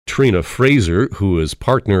Trina Fraser, who is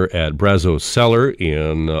partner at Brazos Cellar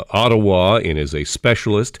in Ottawa and is a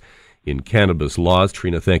specialist in cannabis laws.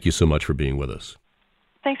 Trina, thank you so much for being with us.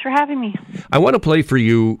 Thanks for having me. I want to play for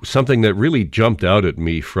you something that really jumped out at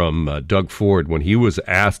me from Doug Ford when he was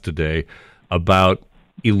asked today about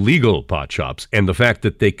illegal pot shops and the fact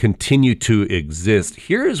that they continue to exist.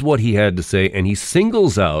 Here's what he had to say, and he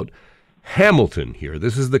singles out Hamilton here.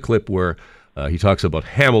 This is the clip where he talks about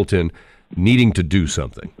Hamilton needing to do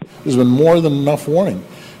something. There's been more than enough warning.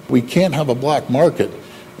 We can't have a black market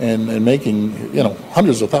and making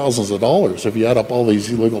hundreds of thousands of dollars if you add up all these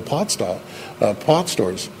illegal pot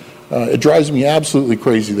stores. It drives me absolutely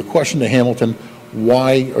crazy. The question to Hamilton: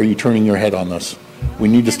 why are you turning your head on this? We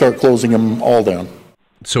need to start closing them all down.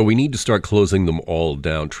 So we need to start closing them all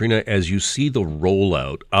down. Trina, as you see the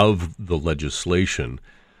rollout of the legislation,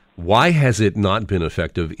 why has it not been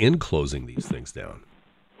effective in closing these things down?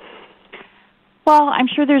 Well, I'm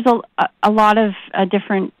sure there's a lot of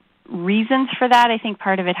different reasons for that. I think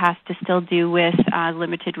part of it has to still do with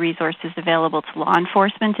limited resources available to law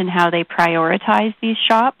enforcement and how they prioritize these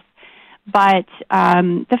shops. But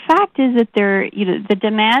the fact is that the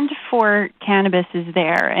demand for cannabis is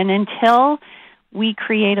there, and until we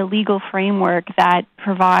create a legal framework that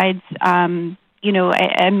provides a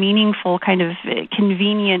meaningful kind of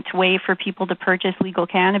convenient way for people to purchase legal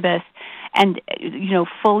cannabis and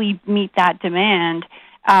fully meet that demand,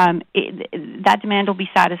 that demand will be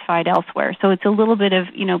satisfied elsewhere. So it's a little bit of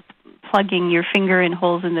plugging your finger in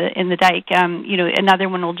holes in the dike. Another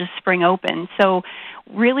one will just spring open. So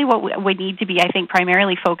really, what we need to be, I think,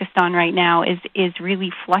 primarily focused on right now is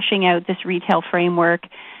really flushing out this retail framework.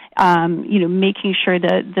 Making sure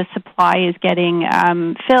that the supply is getting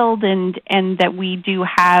filled and that we do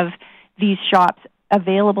have these shops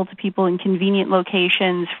available to people in convenient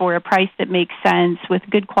locations for a price that makes sense with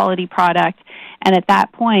good quality product. And at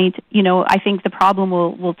that point, I think the problem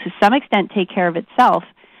will to some extent take care of itself.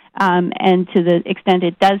 And to the extent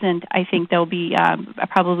it doesn't, I think there'll be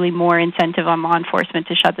probably more incentive on law enforcement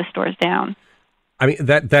to shut the stores down. I mean,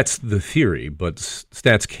 that's the theory, but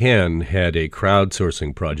StatsCan had a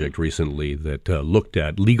crowdsourcing project recently that looked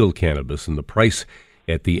at legal cannabis, and the price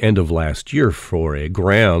at the end of last year for a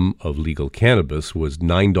gram of legal cannabis was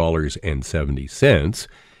 $9.70,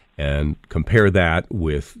 and compare that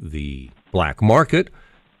with the black market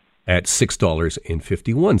at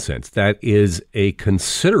 $6.51. That is a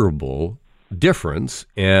considerable difference,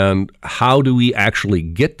 and how do we actually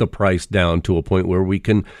get the price down to a point where we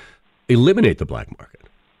can eliminate the black market?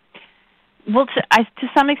 Well, to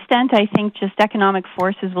some extent, I think just economic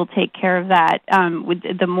forces will take care of that. With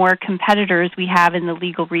the more competitors we have in the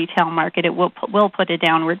legal retail market, it will put a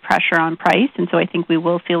downward pressure on price, and so I think we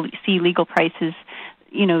will see legal prices,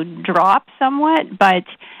 drop somewhat. But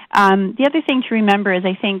the other thing to remember is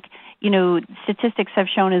I think, statistics have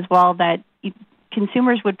shown as well that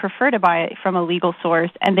consumers would prefer to buy it from a legal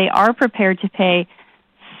source, and they are prepared to pay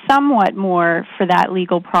somewhat more for that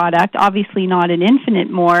legal product. Obviously not an infinite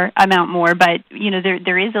amount more, but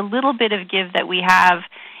there is a little bit of give that we have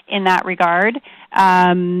in that regard.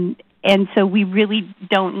 And so we really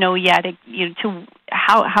don't know yet to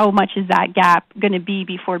how much is that gap going to be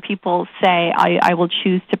before people say, I will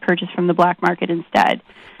choose to purchase from the black market instead.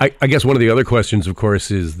 I guess one of the other questions, of course,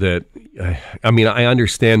 is that, I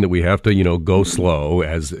understand that we have to, go slow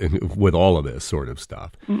as with all of this sort of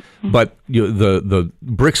stuff. Mm-hmm. But the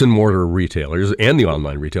bricks and mortar retailers and the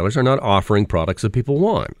online retailers are not offering products that people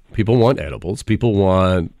want. People want edibles. People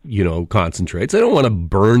want, concentrates. They don't want to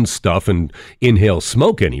burn stuff and inhale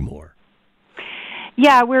smoke anymore.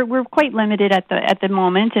 Yeah, we're quite limited at the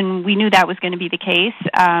moment, and we knew that was going to be the case.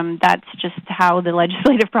 That's just how the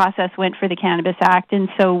legislative process went for the Cannabis Act, and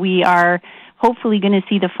so we are hopefully going to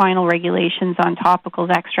see the final regulations on topicals,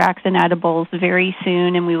 extracts, and edibles very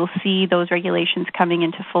soon, and we will see those regulations coming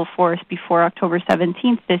into full force before October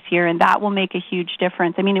 17th this year, and that will make a huge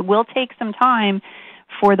difference. I mean, it will take some time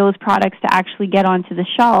for those products to actually get onto the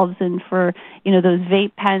shelves, and for those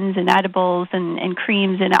vape pens and edibles and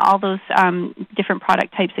creams and all those different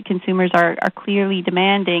product types that consumers are clearly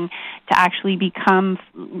demanding to actually become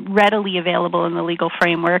readily available in the legal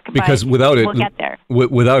framework. Because without it, we'll get there.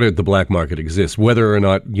 Without it, the black market exists. Whether or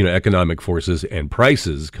not economic forces and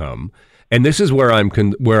prices come, and this is where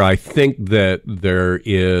where I think that there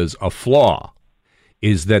is a flaw,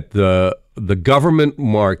 is that the government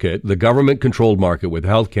market, the government-controlled market with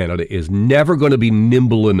Health Canada is never going to be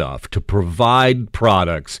nimble enough to provide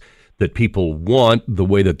products that people want the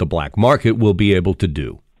way that the black market will be able to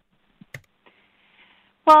do.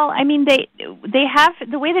 Well, I mean, they have,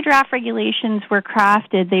 the way the draft regulations were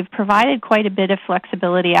crafted, they've provided quite a bit of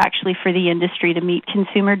flexibility actually for the industry to meet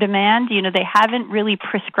consumer demand. You know, they haven't really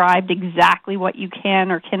prescribed exactly what you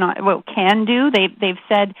can or cannot, what can do. They've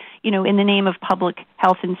said, you know, in the name of public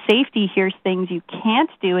health and safety, here's things you can't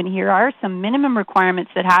do, and here are some minimum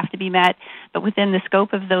requirements that have to be met. But within the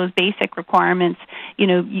scope of those basic requirements, you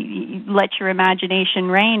know, you let your imagination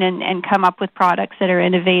reign and come up with products that are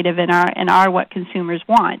innovative and are what consumers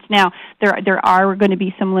want. Now, there are going to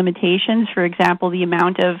be some limitations. For example, the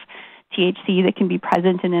amount of THC that can be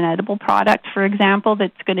present in an edible product, for example,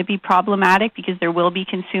 that's going to be problematic because there will be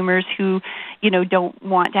consumers who, you know, don't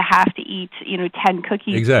want to have to eat, you know, 10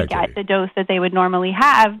 cookies to get the dose that they would normally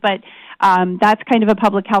have. But that's kind of a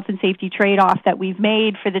public health and safety trade-off that we've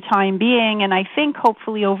made for the time being. And I think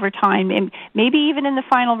hopefully over time, and maybe even in the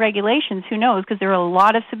final regulations, who knows, because there are a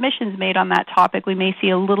lot of submissions made on that topic, we may see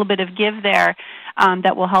a little bit of give there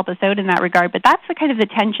that will help us out in that regard. But that's the kind of the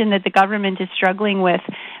tension that the government is struggling with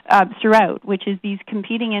throughout, which is these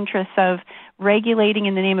competing interests of regulating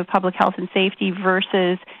in the name of public health and safety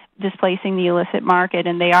versus displacing the illicit market.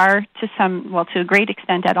 And they are to a great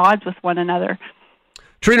extent at odds with one another.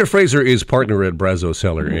 Trina Fraser is partner at Brazos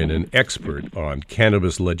Heller and an expert on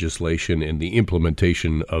cannabis legislation and the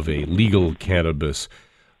implementation of a legal cannabis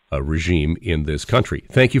regime in this country.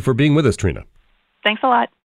 Thank you for being with us, Trina. Thanks a lot.